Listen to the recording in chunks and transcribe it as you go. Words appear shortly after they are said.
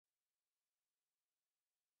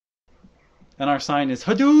And our sign is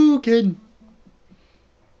Hadouken!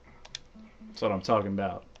 That's what I'm talking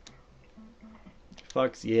about.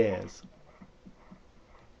 Fucks yes.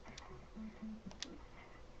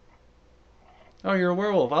 Oh, you're a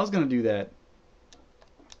werewolf. I was gonna do that.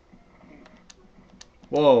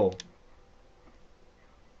 Whoa.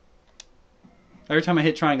 Every time I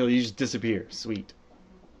hit triangle, you just disappear. Sweet.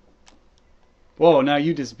 Whoa, now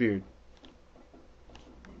you disappeared.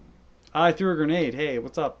 I threw a grenade. Hey,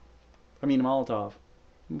 what's up? I mean, a Molotov.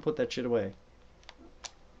 I'm gonna put that shit away.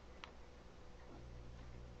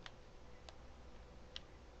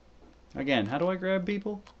 Again, how do I grab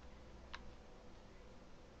people?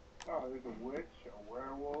 Oh, there's a witch, a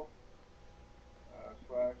werewolf, a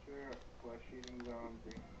slasher, a flesh-eating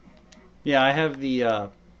zombie. Yeah, I have the,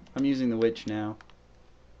 I'm using the witch now.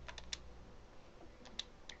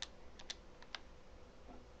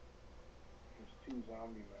 There's two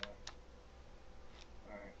zombie men.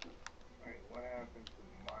 Alright. Wait, what happened to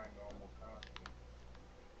my normal costume?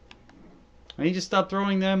 I need to stop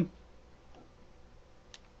throwing them.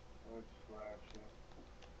 Witch slasher.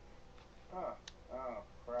 Huh. Oh,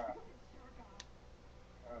 crap.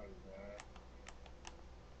 That was bad.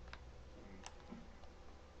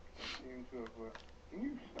 I seem to have... Can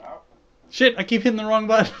you stop? Shit, I keep hitting the wrong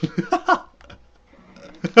button. Stop.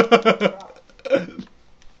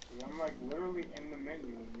 I'm like literally in the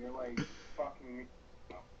menu and you're like fucking me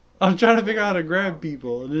up. I'm trying to figure out how to grab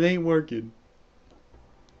people and it ain't working.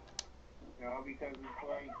 You know, because it's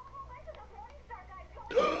like...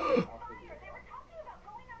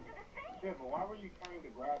 Shit, but why were you trying to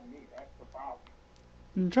grab me? That's the problem.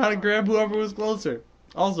 I'm trying to grab whoever was closer.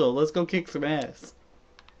 Also, let's go kick some ass.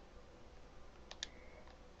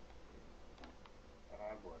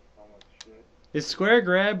 I bought so much shit. Is square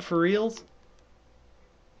grab for reals?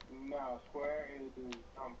 No, square is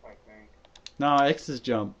jump, I think. No, X is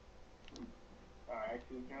jump.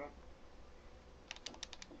 Actually jump.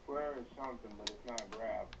 Square is something, but it's not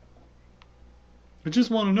grab. I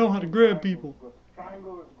just want to know how to grab people.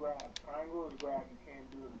 Triangle is grab. Triangle is grab. You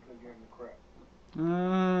can't do it because you're in the crib.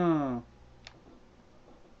 Ah.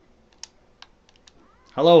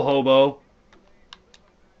 Hello, hobo.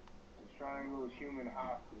 The triangle is human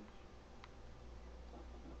hostage.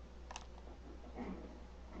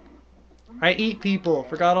 I eat people.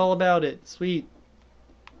 Forgot all about it. Sweet.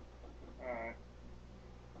 Alright.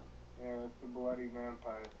 Yeah, it's the bloody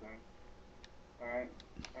vampire thing. Alright.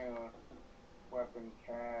 Weapon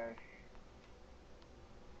cache.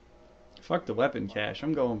 Fuck the weapon cache.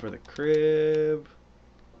 I'm going for the crib.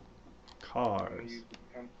 Cars. Use the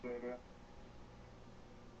templator.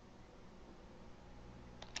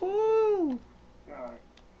 Woo! Alright.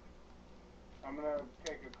 I'm gonna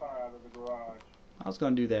take a car out of the garage. I was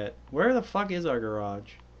gonna do that. Where the fuck is our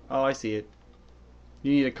garage? Oh, I see it.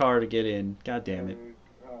 You need a car to get in. God damn it.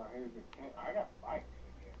 I got bikes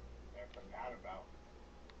in here. I forgot about.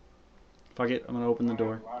 Fuck it. I'm gonna open the I don't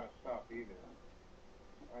door. have a lot of stuff either.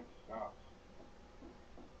 That sucks.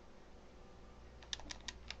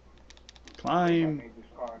 I Climb. made this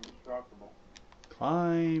car indestructible.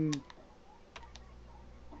 Climb.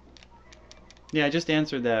 Yeah, I just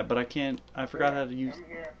answered that, but I can't. I forgot how to use. I'm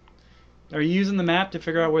here. Are you using the map to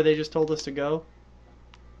figure out where they just told us to go?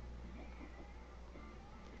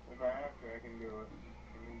 If I have to, I can do it.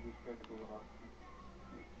 Let me just take a look.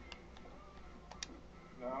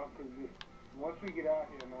 No, because once we get out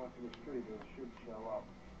here and onto the street, it should show up.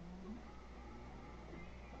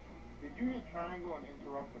 Did you hit triangle and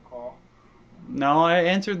interrupt the call? No, I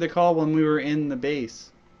answered the call when we were in the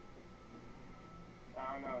base.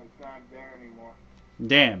 I don't know. It's not there anymore.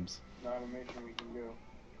 Dams. Not a mission we can do.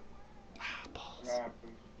 Balls. What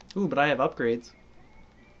happens? Ooh, but I have upgrades.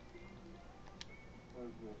 What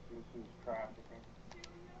is this? This is trafficking.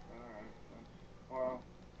 Alright. Well,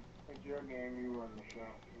 it's your game. You run the show.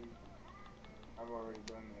 I've already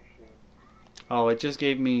done this shit. Oh, it just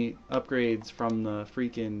gave me upgrades from the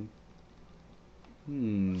freaking...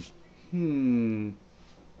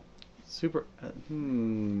 Super...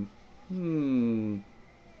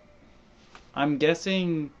 I'm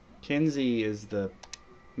guessing Kinsey is the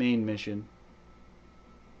main mission.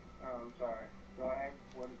 Oh, I'm sorry. Go ahead.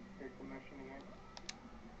 What did you take the mission again?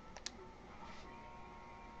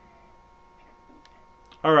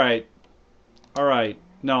 Alright. Alright.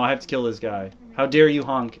 No, I have to kill this guy. How dare you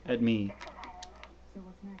honk at me?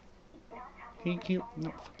 He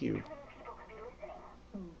no, fuck you.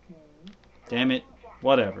 Damn it.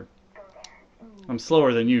 Whatever. I'm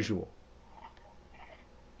slower than usual.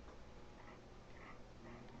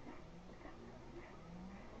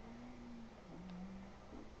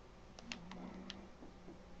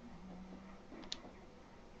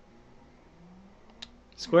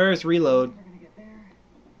 Squares reload.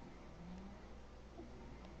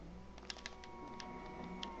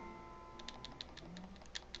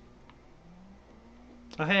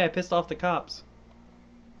 Oh hey, I pissed off the cops.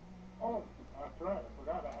 Oh, that's right. I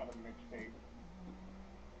forgot I had a mixtape.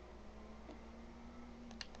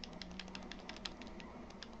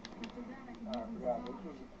 I forgot.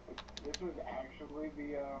 This was actually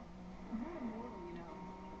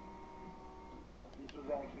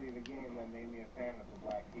the game that made me a fan of the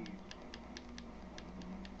Black Keys.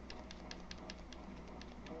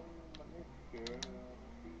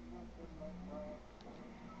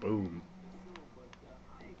 Boom.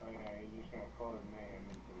 Oh yeah, you're just gonna call it Mayhem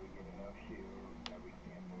until we get enough shields that we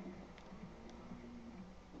can't move.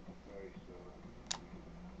 Very silly.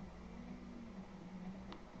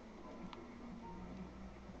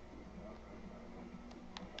 No, that's not it.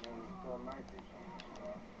 I never saw nitrous on this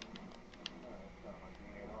car. No, that's not like me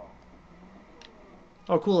at all.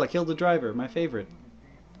 Oh cool, I killed the driver, my favorite.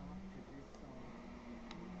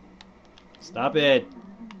 Stop it!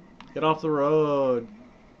 Get off the road!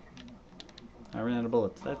 I ran out of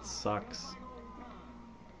bullets. That sucks.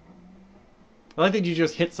 I like that you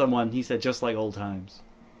just hit someone, he said, just like old times.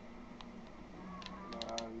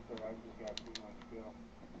 No, you said I just got too much skill.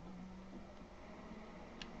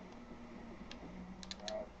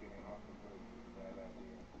 Perhaps getting off the bridge is a bad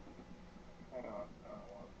idea. I don't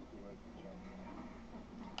want to do it to check.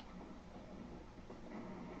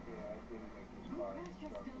 Yeah, I didn't make this car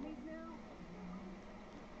indestructible.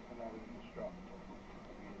 And that is indestructible.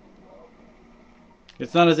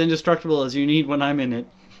 It's not as indestructible as you need when I'm in it.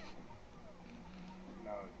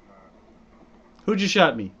 No, it's not. Who just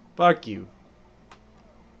shot me? Fuck you.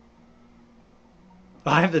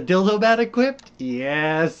 I have the dildo bat equipped?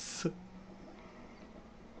 Yes. That's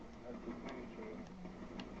the penetrator.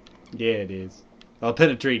 Yeah, it is. I'll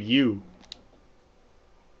penetrate you.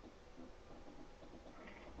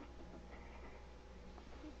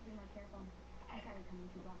 Please be more careful. I saw you coming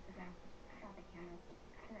 2 blocks ago. Traffic cameras.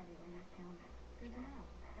 They're everywhere in this town. Good to know.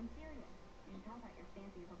 I'm serious. You should talk about your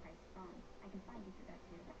fancy overpriced phone. I can find you through that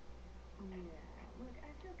too. Yeah, look,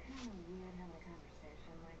 I feel kind of weird having a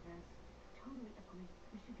conversation like this. Totally agree.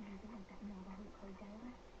 We should be using like that Navajo code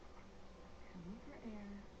dialect. Come in for air.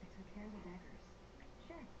 I took care of the Deckers.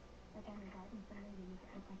 Sure. Like on your garden, some lady make it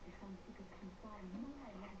look like there's some secret inside and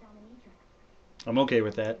moonlight like a dominatrix. I'm okay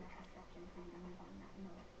with that. Destruction for you to move on that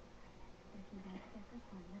note. But if you want to get this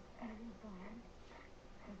one, let's really gone.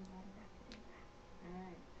 There's a lot of work to do.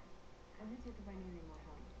 Alright. I'll hit you up if I need any more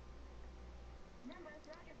help. Remember,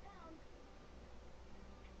 throw out your phone.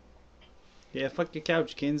 Yeah, fuck your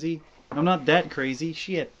couch, Kinsey. I'm not that crazy.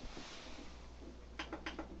 Shit.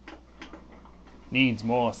 Needs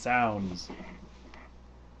more sounds.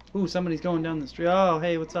 Ooh, somebody's going down the street. Oh,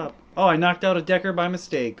 hey, what's up? Oh, I knocked out a Decker by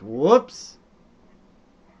mistake. Whoops.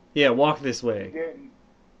 Yeah, walk this way. Getting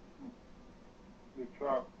the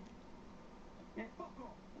truck.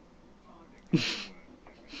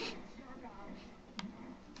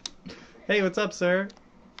 Hey, what's up, sir?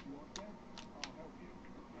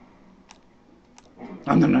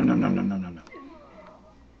 Nom nom nom nom nom nom nom nom.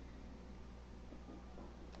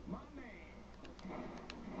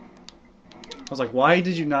 I was like, why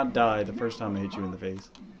did you not die the first time I hit you in the face?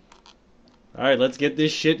 Alright, let's get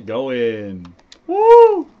this shit going.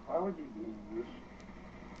 Woo! Why would you do this?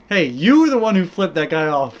 Hey, you were the one who flipped that guy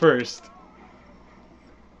off first.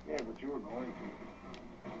 Yeah, but you were going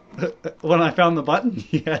to. When I found the button?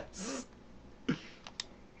 Yes.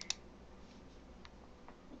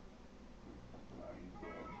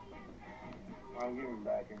 I'm getting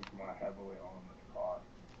back into my heavily armored car.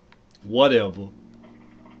 Whatever.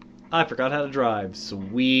 I forgot how to drive.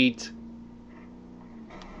 Sweet.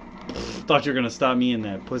 Thought you were gonna stop me in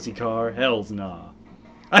that pussy car. Hells nah.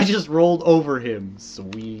 I just rolled over him.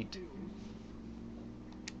 Sweet.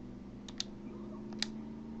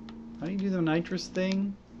 How do you do the nitrous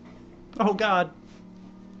thing? Oh god.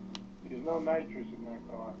 There's no nitrous in that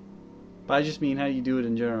car. But I just mean how do you do it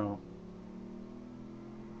in general.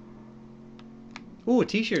 Ooh, a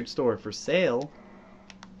t-shirt store for sale.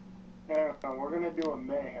 Yeah, we're gonna do a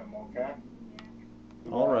mayhem, okay?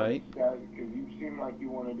 Alright. Because you seem like you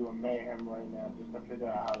want to do a mayhem right now just to figure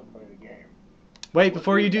out how to play the game. Wait,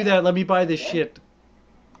 before you do that, let me buy this shit.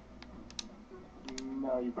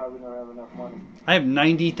 No, you probably don't have enough money. I have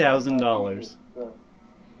 $90,000.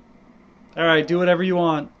 Alright, do whatever you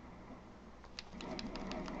want.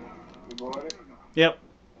 You bought it? Yep.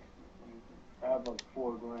 I have like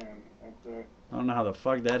 $4 grand. That's it. I don't know how the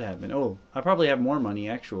fuck that happened. Oh, I probably have more money,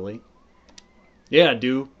 actually. Yeah, I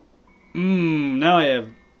do. Now I have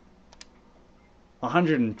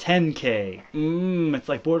 110k. It's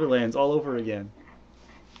like Borderlands all over again.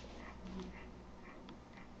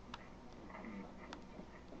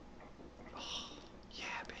 Oh, yeah,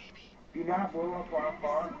 baby. Do not blow up our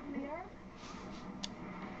car.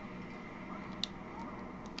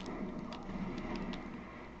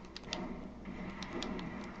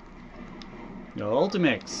 No,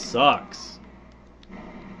 Ultimax sucks.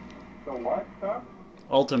 The what stuff?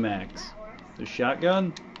 Ultimax. The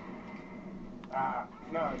shotgun?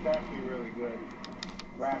 No, it's actually really good.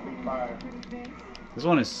 Rapid fire. This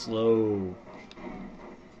one is slow.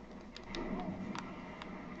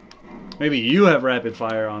 Maybe you have rapid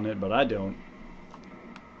fire on it, but I don't.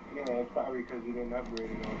 Yeah, it's probably because you didn't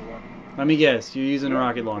upgrade it all the way. Let me guess, you're using a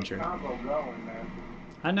rocket launcher. Combo going, man.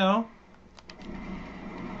 I know.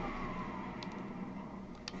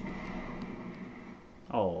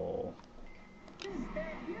 Oh.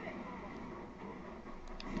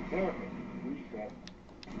 Damn it. Reset.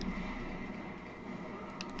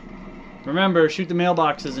 Remember, shoot the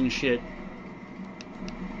mailboxes and shit.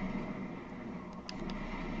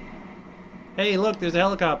 Hey, look, there's a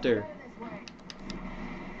helicopter.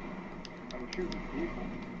 I'm shooting people.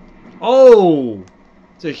 Oh!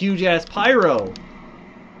 It's a huge ass pyro.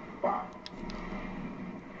 Wow.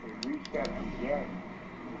 It reset again.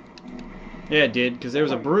 Yeah, it did, because there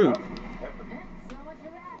was a brute.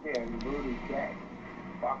 Yeah, the brute is dead.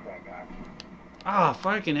 Fuck that guy. Ah,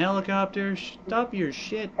 fucking helicopter. Stop your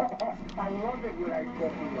shit. I love it when I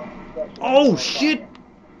set the special. Oh, shit!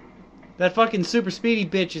 That fucking super speedy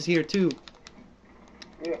bitch is here, too.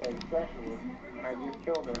 Yeah, specialist. And I just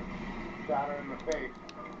killed her. Shot her in the face.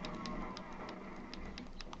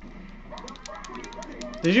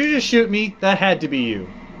 Did you just shoot me? That had to be you.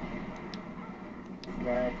 An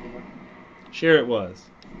accident. Sure it was.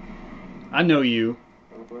 I know you.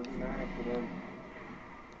 It was an accident.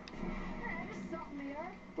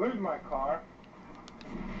 Where's my car?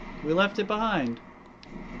 We left it behind.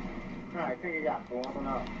 No, I think it got blown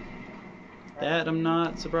up. That I'm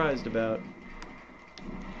not surprised about.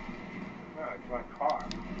 No, it's my car.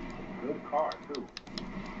 Good car, too.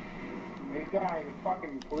 This guy, the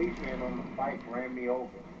fucking policeman on the bike ran me over.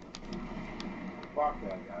 Fuck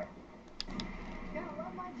that guy.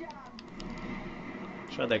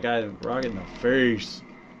 Shot that guy rocket in the face.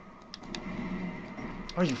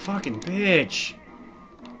 Oh, you fucking bitch.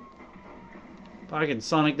 Fucking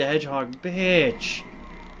Sonic the Hedgehog bitch.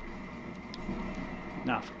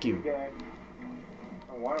 Nah, fuck you. Dead.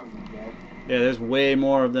 Oh, one of them's dead. Yeah, there's way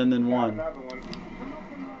more of them than Got one. another one.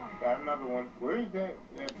 Got another one. Where is that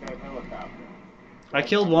helicopter? I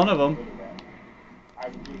killed one of them. I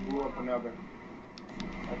just blew up another.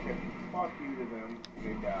 I said, fuck you to them.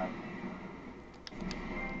 They died.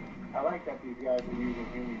 I like that these guys are using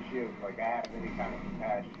human shields like I have any kind of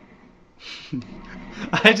compassion.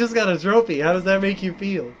 I just got a trophy. How does that make you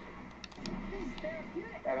feel?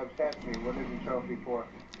 That upsets me. What is the trophy for?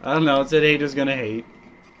 I don't know. It said haters gonna hate.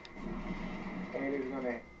 Haters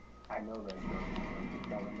gonna... I know that trophy. I just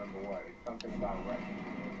don't remember what. It's something about wrestling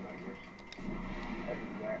numbers. That's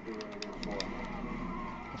exactly what it is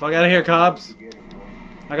for. Fuck out of here, cops. What you get it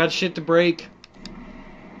for. I got shit to break.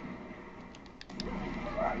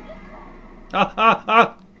 Right. Ha ha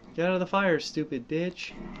ha! Get out of the fire, stupid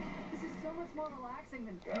bitch. This is so much more relaxing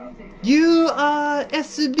than painting. You are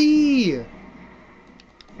SB!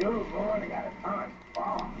 Dude, we're running out of time.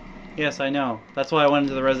 Fuck. Yes, I know. That's why I went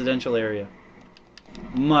into the residential area.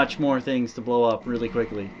 Much more things to blow up really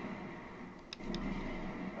quickly.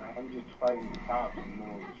 I'm just fighting the cops in the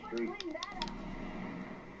middle of the street.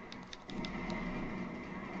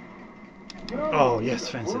 Dude, Oh,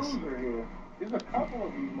 yes, there's a fences. bruiser here. There's a couple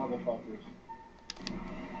of these motherfuckers.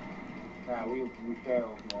 Nah, we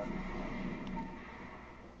failed, man.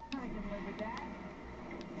 I can live with that.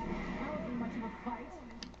 That wasn't much of a fight.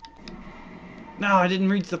 No, I didn't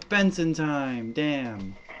reach the fence in time.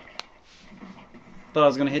 Damn. Thought I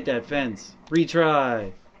was gonna hit that fence.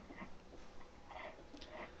 Retry.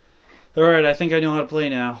 Alright, I think I know how to play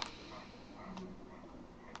now.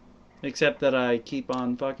 Except that I keep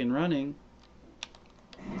on fucking running.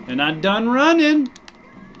 And not done running!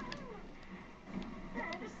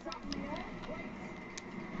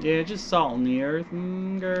 Yeah, just salt in the earth,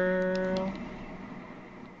 girl.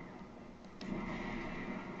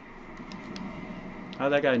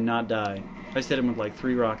 How'd that guy not die? I just hit him with like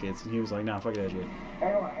 3 rockets, and he was like, nah, fuck that shit.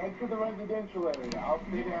 Anyway, head to the residential area. I'll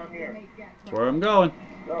stay down here. That's where I'm going.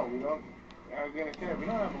 No, we don't. I was gonna say, we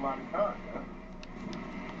don't have a lot of time, huh?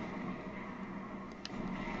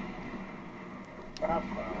 Stop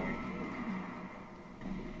crying.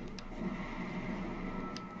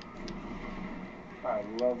 I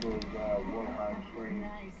love those Wolfheim screens.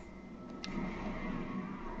 Nice.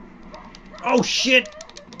 Oh shit!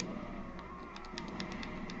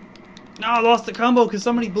 No, I lost the combo because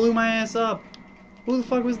somebody blew my ass up. Who the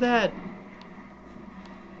fuck was that?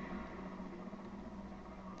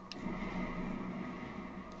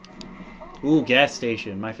 Ooh, gas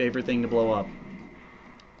station. My favorite thing to blow up.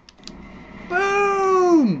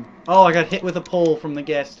 Boom! Oh, I got hit with a pole from the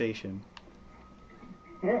gas station.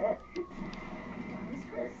 Actually,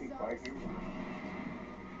 quite good.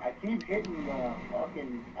 I keep hitting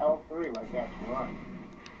fucking L3 like that's run.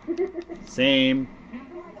 Same.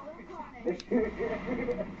 Like, I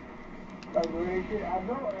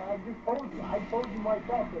know, I just told you. I told you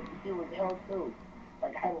myself that the shit was L2.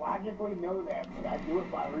 Like, I logically know that, but I do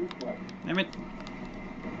it by reflex. Damn it. This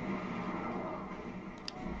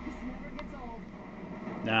never gets old.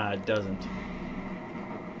 Nah, it doesn't.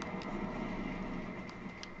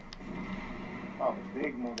 Oh, the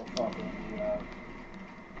big motherfucker.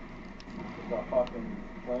 The fucking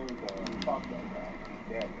flamethrower. Fuck that guy. He's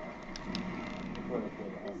dead now. That's what I say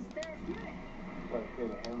to This him. is therapeutic. That's what I say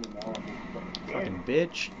to him and all of his fucking Fucking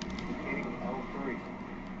bitch. He's hitting L3.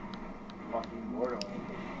 Fucking Borderlands.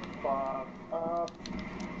 Fuck up.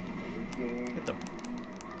 This game. Get the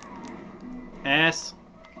ass.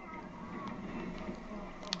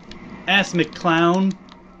 Ass McClown.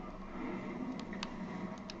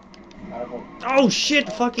 Oh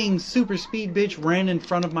shit! Fucking super speed bitch ran in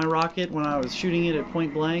front of my rocket when I was shooting it at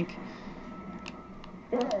point blank.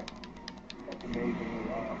 That's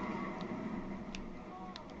amazingly awesome.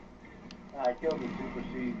 I killed the super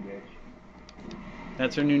speed bitch.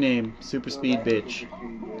 That's her new name, super speed bitch. Super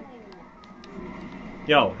speed bitch.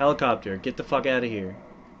 Yo, helicopter, get the fuck out of here.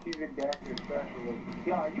 She's a doctor specialist.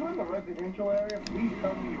 Yeah, are you in the residential area? Please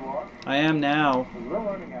tell me you are. I am now. 'Cause we're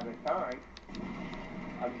running out of time.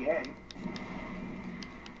 Again.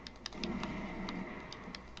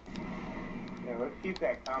 Yeah, let's keep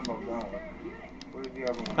that combo going. Where's the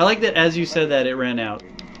other one? I like that as you said that it ran out.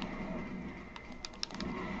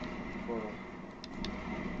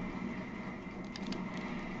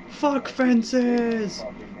 Fuck fences!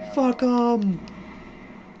 Fuck 'em!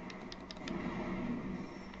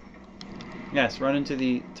 Yes, run into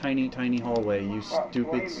the tiny, tiny hallway, you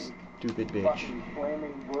stupid, stupid bitch. Fucking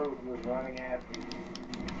flaming brute was running after you.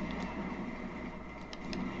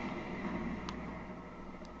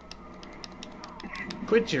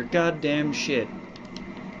 Quit your goddamn shit.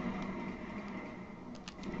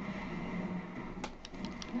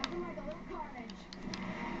 Nothing like a little carnage.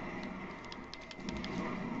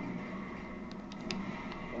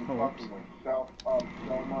 I'm Oh, fucking myself up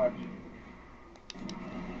so much.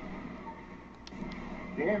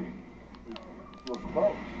 Damn it. We're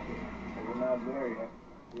close. But we're not there yet.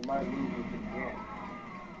 We might lose this again.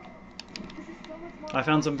 This is so much more. I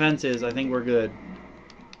found some fences, I think we're good.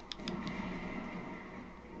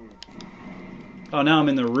 Oh, now I'm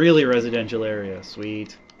in the really residential area.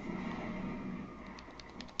 Sweet.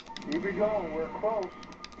 Keep it going. We're close.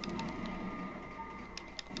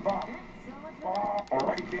 Fuck. So much more. Oh,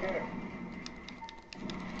 right there.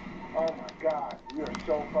 Oh my god. We are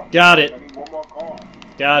so fucking Got close. it. I need one more car.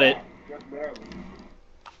 Got it. Just barely.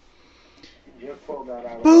 Just pulled that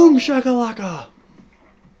out. Boom shakalaka!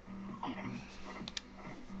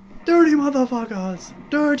 Dirty motherfuckers!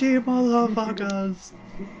 Dirty motherfuckers!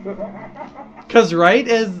 Cause right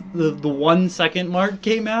as the 1 second mark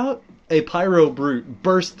came out, a pyro brute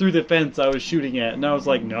burst through the fence I was shooting at, and I was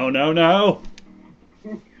like, no, no, no!